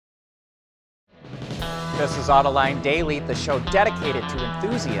This is Autoline Daily, the show dedicated to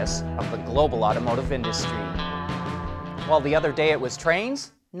enthusiasts of the global automotive industry. Well, the other day it was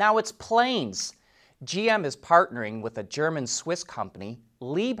trains, now it's planes. GM is partnering with a German-Swiss company,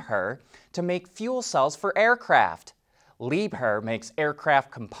 Liebherr, to make fuel cells for aircraft. Liebherr makes aircraft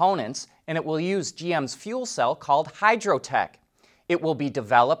components, and it will use GM's fuel cell called Hydrotech. It will be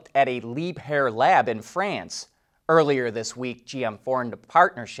developed at a Liebherr lab in France. Earlier this week, GM formed a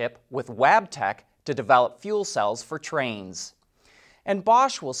partnership with Wabtec to develop fuel cells for trains. And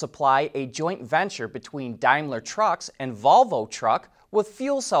Bosch will supply a joint venture between Daimler Trucks and Volvo Truck with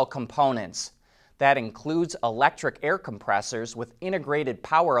fuel cell components. That includes electric air compressors with integrated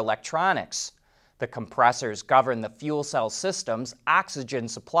power electronics. The compressors govern the fuel cell system's oxygen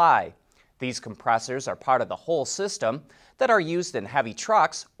supply. These compressors are part of the whole system that are used in heavy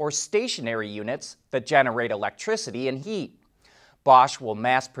trucks or stationary units that generate electricity and heat. Bosch will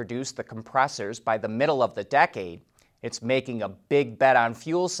mass produce the compressors by the middle of the decade. It's making a big bet on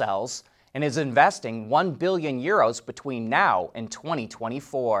fuel cells and is investing 1 billion euros between now and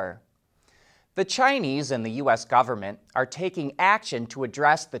 2024. The Chinese and the U.S. government are taking action to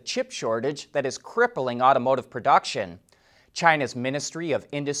address the chip shortage that is crippling automotive production. China's Ministry of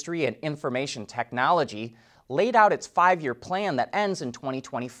Industry and Information Technology laid out its 5-year plan that ends in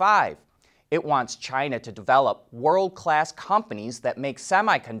 2025. It wants China to develop world-class companies that make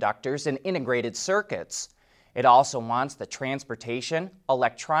semiconductors and integrated circuits. It also wants the transportation,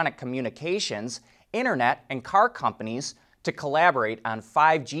 electronic communications, internet, and car companies to collaborate on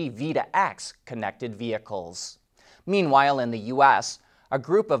 5G V2X connected vehicles. Meanwhile, in the U.S., a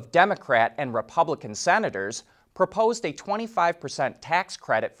group of Democrat and Republican senators proposed a 25% tax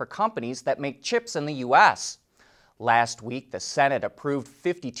credit for companies that make chips in the U.S. Last week, the Senate approved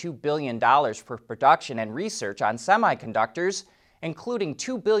 $52 billion for production and research on semiconductors, including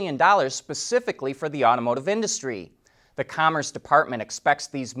 $2 billion specifically for the automotive industry. The Commerce Department expects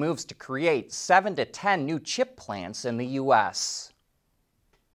these moves to create 7 to 10 new chip plants in the U.S.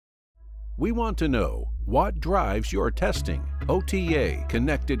 We want to know what drives your testing. OTA,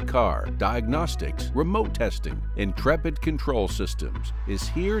 connected car, diagnostics, remote testing. Intrepid Control Systems is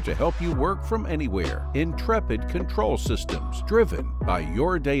here to help you work from anywhere. Intrepid Control Systems, driven by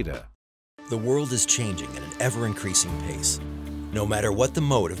your data. The world is changing at an ever-increasing pace. No matter what the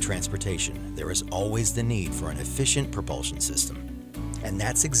mode of transportation, there is always the need for an efficient propulsion system. And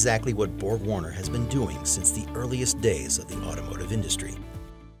that's exactly what BorgWarner has been doing since the earliest days of the automotive industry.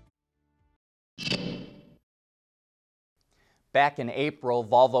 Back in April,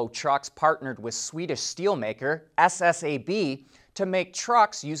 Volvo Trucks partnered with Swedish steelmaker SSAB to make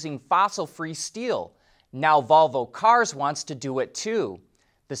trucks using fossil-free steel. Now Volvo Cars wants to do it too.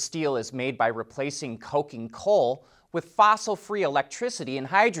 The steel is made by replacing coking coal with fossil-free electricity and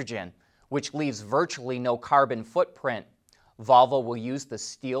hydrogen, which leaves virtually no carbon footprint. Volvo will use the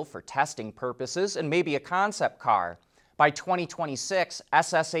steel for testing purposes and maybe a concept car. By 2026,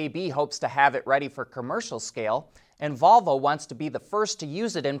 SSAB hopes to have it ready for commercial scale, and Volvo wants to be the first to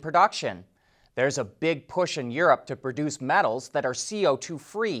use it in production. There's a big push in Europe to produce metals that are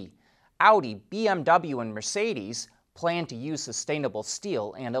CO2-free. Audi, BMW, and Mercedes plan to use sustainable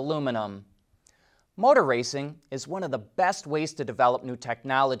steel and aluminum. Motor racing is one of the best ways to develop new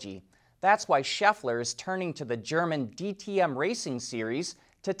technology. That's why Schaeffler is turning to the German DTM Racing Series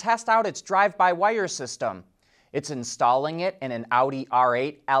to test out its drive-by-wire system. It's installing it in an Audi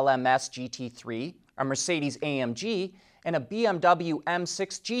R8 LMS GT3, a Mercedes AMG, and a BMW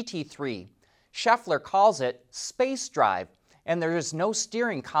M6 GT3. Schaeffler calls it Space Drive, and there is no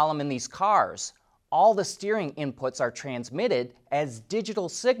steering column in these cars. All the steering inputs are transmitted as digital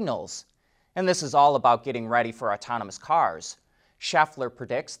signals. And this is all about getting ready for autonomous cars. Schaeffler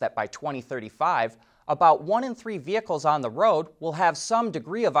predicts that by 2035, about 1 in 3 vehicles on the road will have some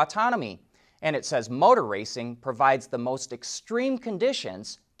degree of autonomy. And it says motor racing provides the most extreme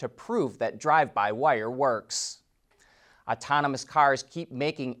conditions to prove that drive-by-wire works. Autonomous cars keep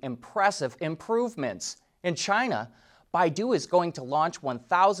making impressive improvements. In China, Baidu is going to launch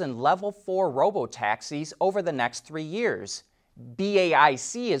 1,000 Level 4 Robotaxis over the next 3 years.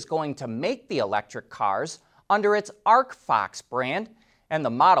 BAIC is going to make the electric cars under its ArcFox brand, and the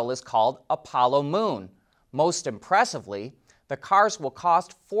model is called Apollo Moon. Most impressively, the cars will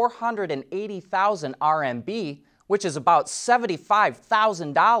cost 480,000 RMB, which is about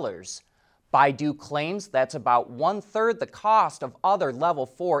 $75,000. Baidu claims that's about 1/3 the cost of other Level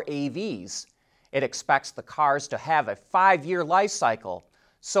 4 AVs. It expects the cars to have a 5-year life cycle.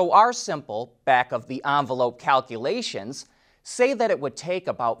 So our simple back-of-the-envelope calculations say that it would take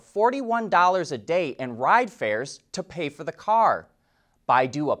about $41 a day in ride fares to pay for the car.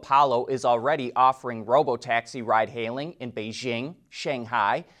 Baidu Apollo is already offering robotaxi ride-hailing in Beijing,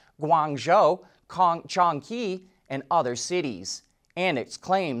 Shanghai, Guangzhou, Chongqing, and other cities, and it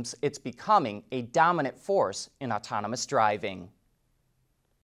claims it's becoming a dominant force in autonomous driving.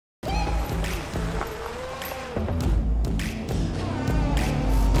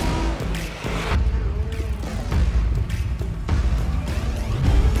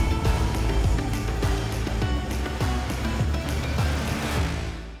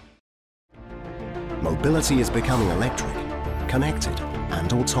 Mobility is becoming electric, connected,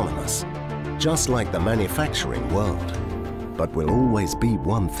 and autonomous, just like the manufacturing world. But will always be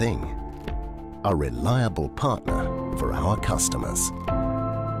one thing: a reliable partner for our customers.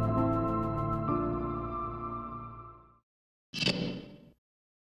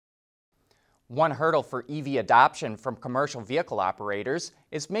 One hurdle for EV adoption from commercial vehicle operators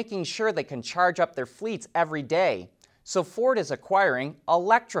is making sure they can charge up their fleets every day. So Ford is acquiring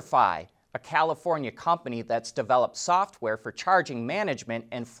Electriphi, a California company that's developed software for charging management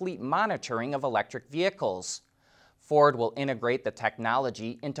and fleet monitoring of electric vehicles. Ford will integrate the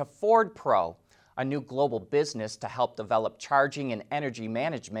technology into Ford Pro, a new global business to help develop charging and energy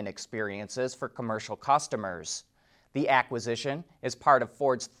management experiences for commercial customers. The acquisition is part of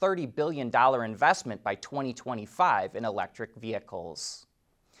Ford's $30 billion investment by 2025 in electric vehicles.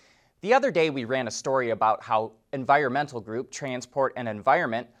 The other day we ran a story about how environmental group Transport and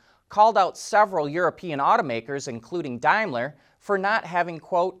Environment called out several European automakers, including Daimler, for not having,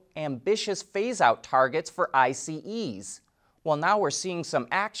 quote, ambitious phase-out targets for ICEs. Well, now we're seeing some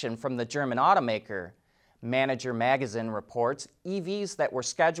action from the German automaker. Manager Magazine reports EVs that were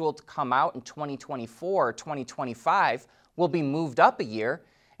scheduled to come out in 2024 or 2025 will be moved up a year,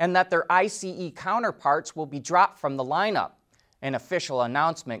 and that their ICE counterparts will be dropped from the lineup. An official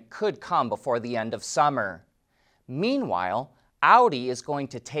announcement could come before the end of summer. Meanwhile, Audi is going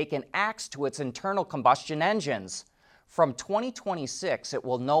to take an axe to its internal combustion engines. From 2026, it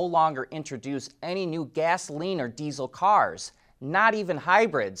will no longer introduce any new gasoline or diesel cars, not even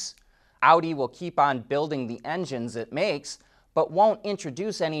hybrids. Audi will keep on building the engines it makes, but won't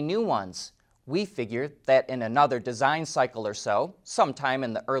introduce any new ones. We figure that in another design cycle or so, sometime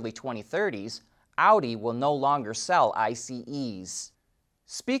in the early 2030s, Audi will no longer sell ICEs.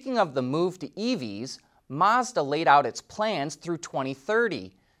 Speaking of the move to EVs, Mazda laid out its plans through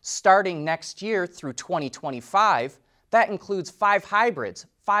 2030. Starting next year through 2025, that includes 5 hybrids,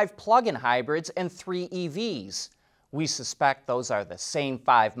 5 plug-in hybrids, and 3 EVs. We suspect those are the same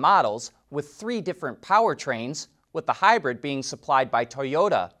 5 models with 3 different powertrains, with the hybrid being supplied by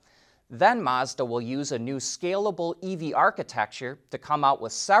Toyota. Then Mazda will use a new scalable EV architecture to come out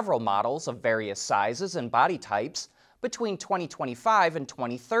with several models of various sizes and body types between 2025 and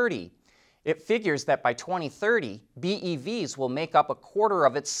 2030. It figures that by 2030, BEVs will make up 1/4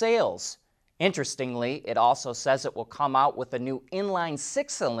 of its sales. Interestingly, it also says it will come out with a new inline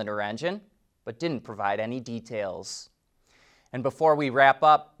 6-cylinder engine, but didn't provide any details. And before we wrap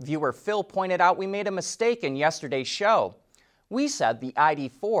up, viewer Phil pointed out we made a mistake in yesterday's show. We said the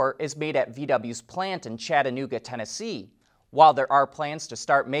ID.4 is made at VW's plant in Chattanooga, Tennessee. While there are plans to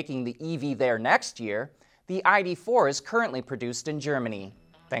start making the EV there next year, the ID.4 is currently produced in Germany.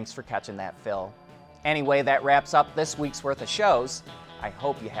 Thanks for catching that, Phil. Anyway, that wraps up this week's worth of shows. I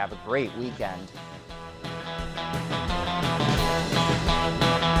hope you have a great weekend.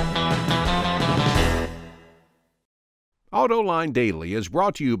 Autoline Daily is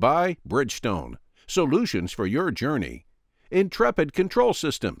brought to you by Bridgestone, solutions for your journey. Intrepid Control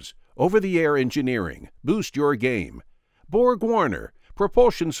Systems, over-the-air engineering, boost your game. Borg-Warner,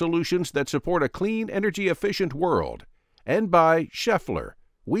 propulsion solutions that support a clean, energy-efficient world. And by Schaeffler,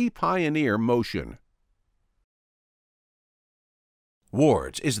 we pioneer motion.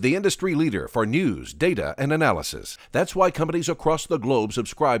 Wards is the industry leader for news, data, and analysis. That's why companies across the globe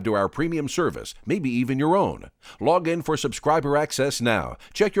subscribe to our premium service, maybe even your own. Log in for subscriber access now.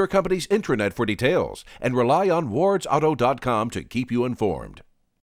 Check your company's intranet for details, and rely on wardsauto.com to keep you informed.